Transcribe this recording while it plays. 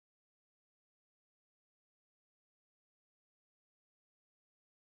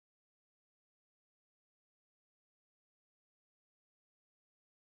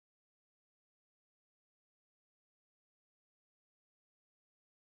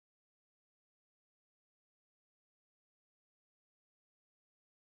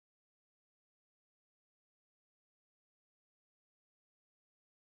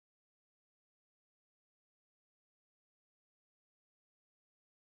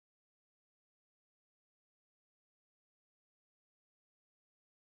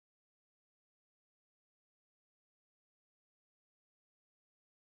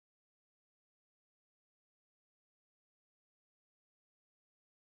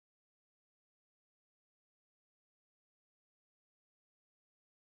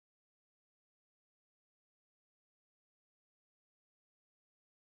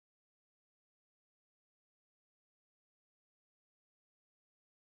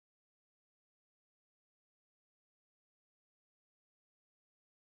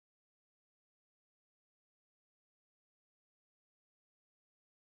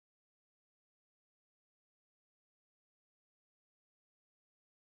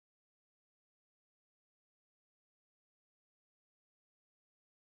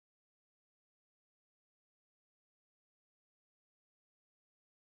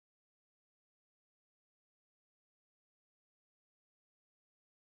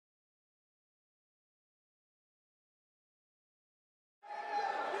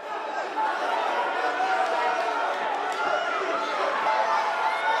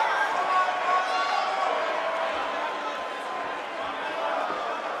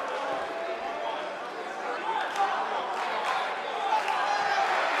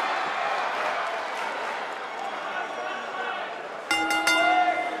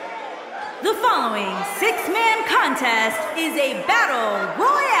following six-man contest is a battle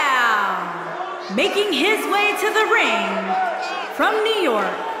royale. Making his way to the ring from New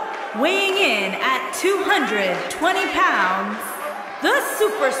York, weighing in at 220 pounds, the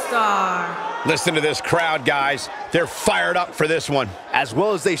superstar. Listen to this crowd, guys. They're fired up for this one. As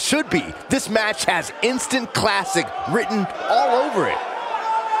well as they should be. This match has instant classic written all over it.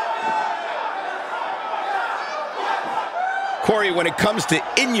 Corey, when it comes to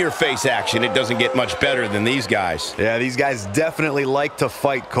in-your-face action, it doesn't get much better than these guys. Yeah, these guys definitely like to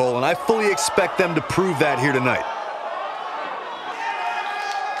fight, Cole, and I fully expect them to prove that here tonight.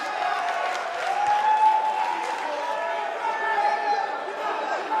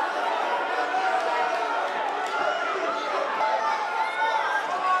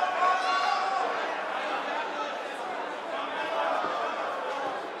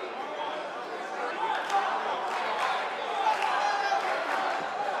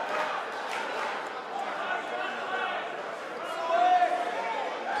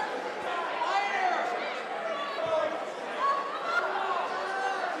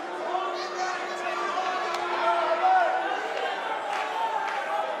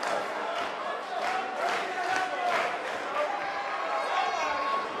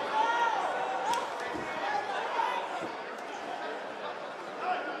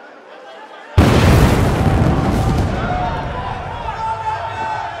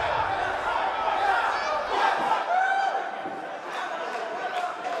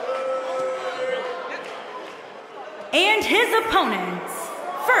 And his opponents,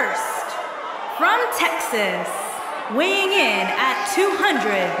 first, from Texas, weighing in at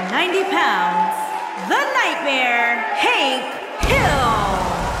 290 pounds, the Nightmare, Hank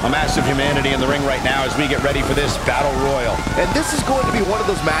Hill. A massive humanity in the ring right now as we get ready for this battle royal. And this is going to be one of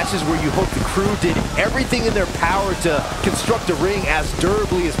those matches where you hope the crew did everything in their power to construct a ring as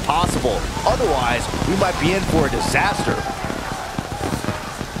durably as possible. Otherwise, we might be in for a disaster.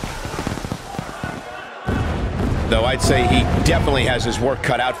 Though I'd say he definitely has his work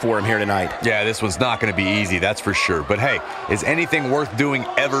cut out for him here tonight. Yeah, this one's not going to be easy, that's for sure. But hey, is anything worth doing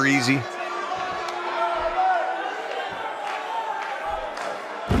ever easy?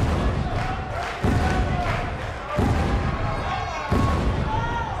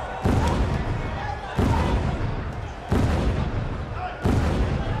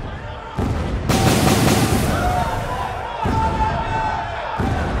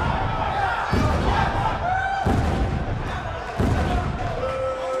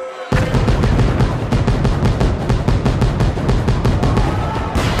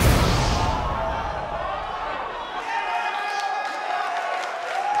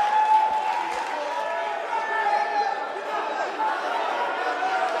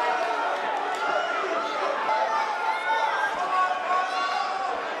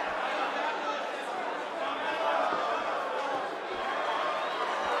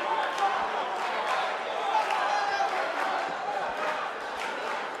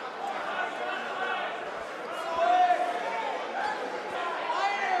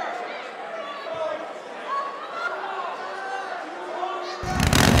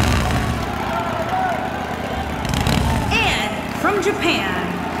 From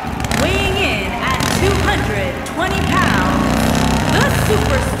Japan, weighing in at 220 pounds, the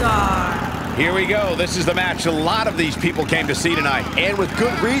superstar. Here we go. This is the match a lot of these people came to see tonight. And with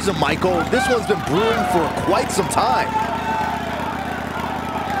good reason, Michael. This one's been brewing for quite some time.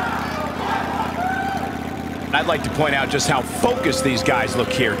 I'd like to point out just how focused these guys look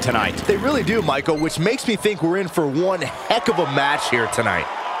here tonight. They really do, Michael, which makes me think we're in for one heck of a match here tonight.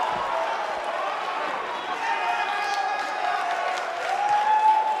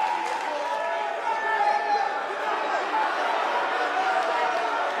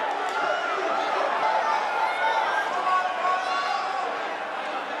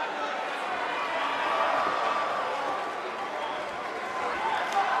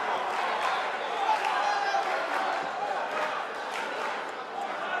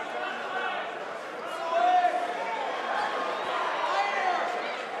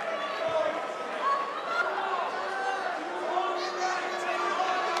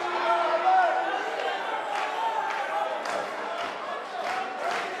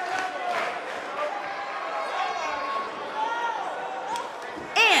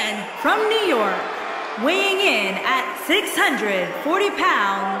 From New York, weighing in at 640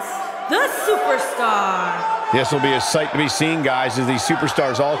 pounds, the superstar. This will be a sight to be seen, guys, as these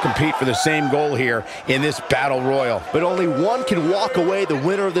superstars all compete for the same goal here in this battle royal. But only one can walk away the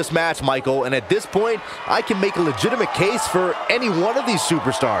winner of this match, Michael, and at this point, I can make a legitimate case for any one of these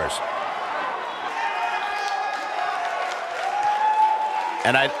superstars.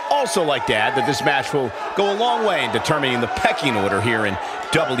 And I'd also like to add that this match will go a long way in determining the pecking order here in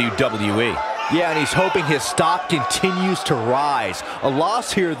WWE. Yeah, and he's hoping his stock continues to rise. A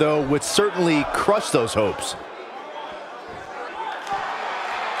loss here, though, would certainly crush those hopes.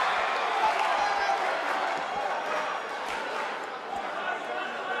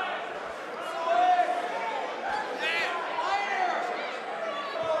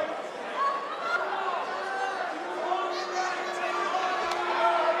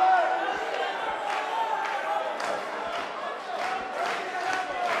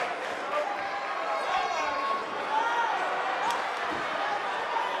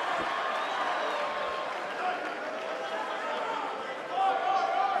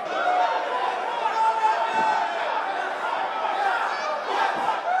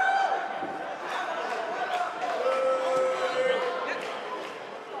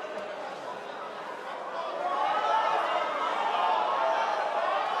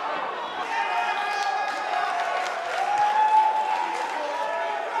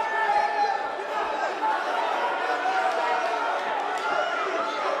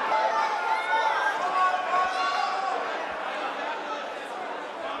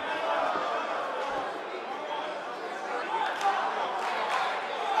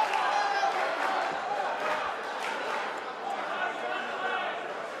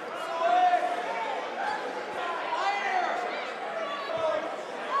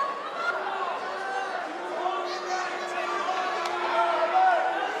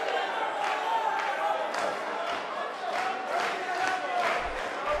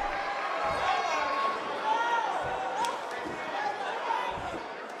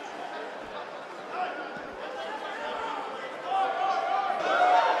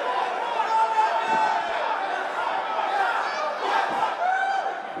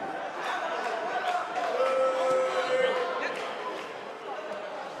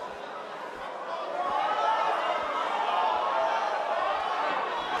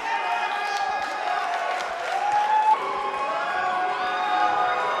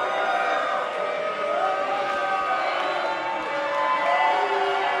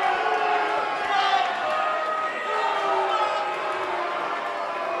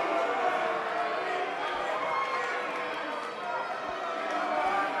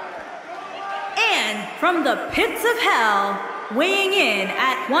 From the pits of hell, weighing in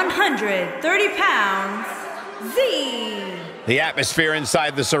at 130 pounds, Z. The atmosphere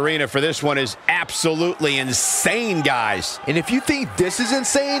inside this arena for this one is absolutely insane, guys. And if you think this is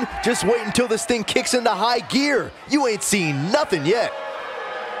insane, just wait until this thing kicks into high gear. You ain't seen nothing yet.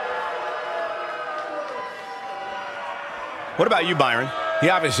 What about you, Byron? He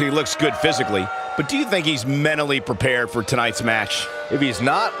obviously looks good physically, but do you think he's mentally prepared for tonight's match? If he's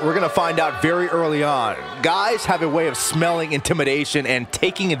not, we're going to find out very early on. Guys have a way of smelling intimidation and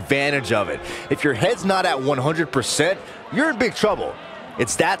taking advantage of it. If your head's not at 100%, you're in big trouble.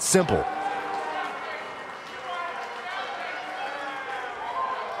 It's that simple.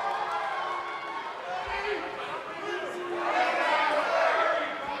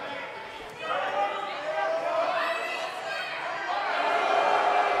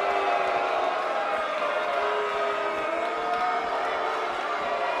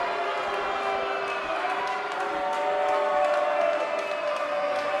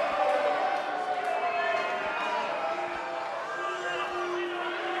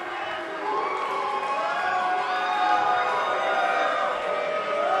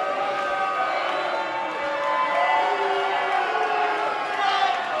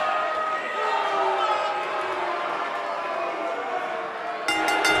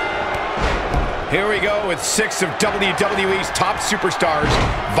 Here we go with 6 of WWE's top superstars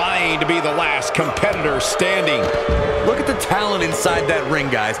vying to be the last competitor standing. Look at the talent inside that ring,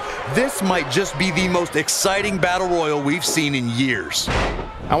 guys. This might just be the most exciting battle royal we've seen in years.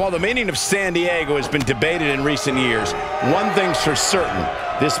 And while the meaning of San Diego has been debated in recent years, one thing's for certain,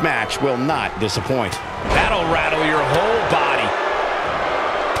 this match will not disappoint. That'll rattle your whole body.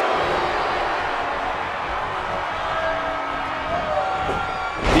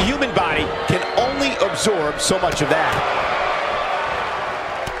 The human body can only absorb so much of that.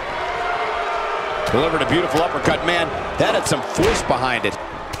 Delivered a beautiful uppercut, man. That had some force behind it.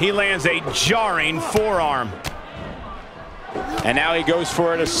 He lands a jarring forearm. And now he goes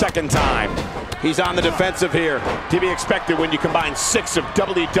for it a second time. He's on the defensive here. To be expected when you combine 6 of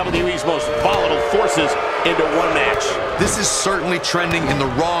WWE's most volatile forces into one match. This is certainly trending in the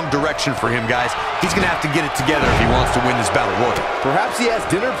wrong direction for him, guys. He's going to have to get it together if he wants to win this battle royal. Perhaps he has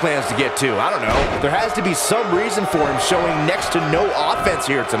dinner plans to get to. I don't know. There has to be some reason for him showing next to no offense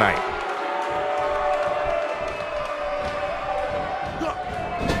here tonight.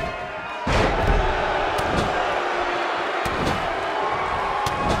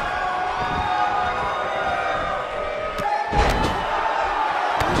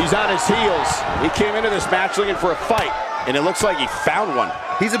 He's on his heels. He came into this match looking for a fight, and it looks like he found one.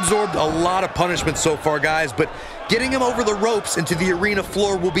 He's absorbed a lot of punishment so far, guys, but getting him over the ropes into the arena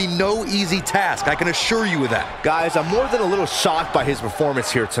floor will be no easy task. I can assure you of that. Guys, I'm more than a little shocked by his performance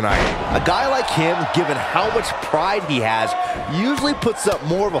here tonight. A guy like him, given how much pride he has, usually puts up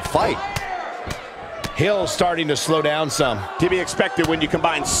more of a fight. Hill starting to slow down some. To be expected when you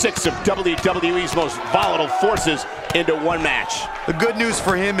combine 6 of WWE's most volatile forces into one match. The good news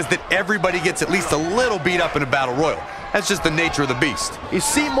for him is that everybody gets at least a little beat up in a battle royal. That's just the nature of the beast. He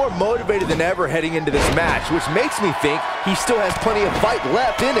seemed more motivated than ever heading into this match, which makes me think he still has plenty of fight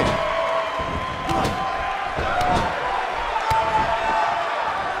left in him.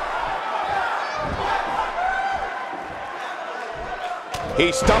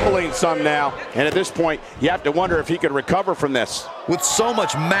 He's stumbling some now, and at this point, you have to wonder if he can recover from this. With so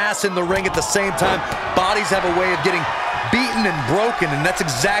much mass in the ring at the same time, bodies have a way of getting beaten and broken, and that's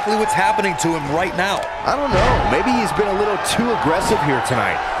exactly what's happening to him right now. I don't know. Maybe he's been a little too aggressive here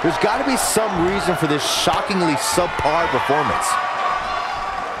tonight. There's got to be some reason for this shockingly subpar performance.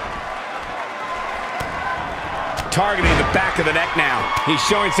 Targeting the back of the neck now. He's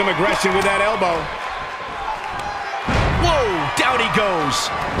showing some aggression with that elbow. Whoa, down he goes.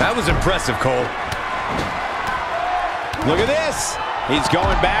 That was impressive, Cole. Look at this. He's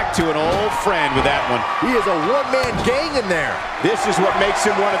going back to an old friend with that one. He is a one-man gang in there. This is what makes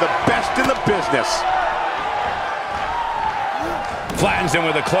him one of the best in the business. Flattens him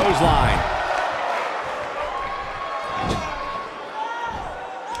with a clothesline.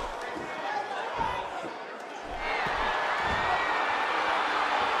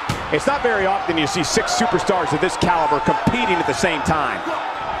 It's not very often you see 6 superstars of this caliber competing at the same time.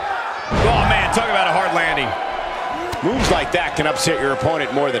 Oh, man, talk about a hard landing. Moves like that can upset your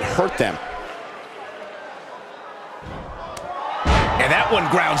opponent more than hurt them. And that one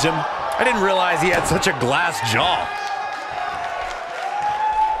grounds him. I didn't realize he had such a glass jaw.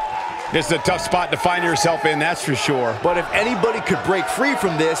 This is a tough spot to find yourself in, that's for sure. But if anybody could break free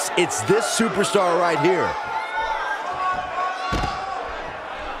from this, it's this superstar right here.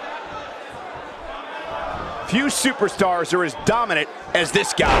 Few superstars are as dominant as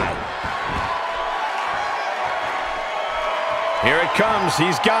this guy. Here it comes.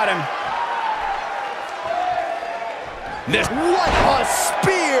 He's got him. What a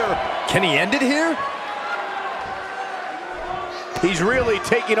spear! Can he end it here? He's really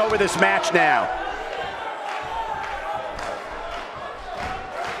taking over this match now.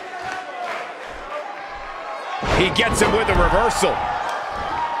 He gets him with a reversal.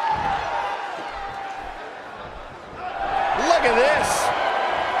 Look at this.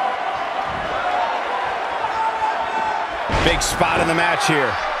 Big spot in the match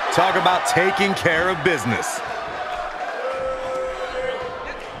here. Talk about taking care of business.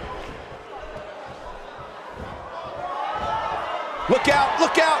 Look out,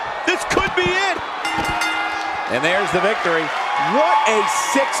 look out. This could be it. And there's the victory. What a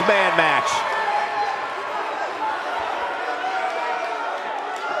 6-man match.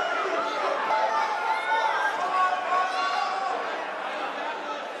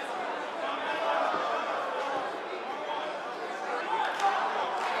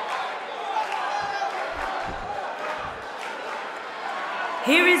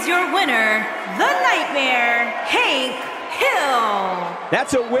 Here is your winner, the Nightmare, Hank Hill.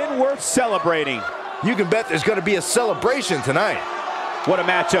 That's a win worth celebrating. You can bet there's going to be a celebration tonight. What a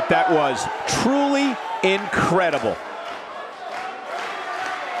matchup that was. Truly incredible.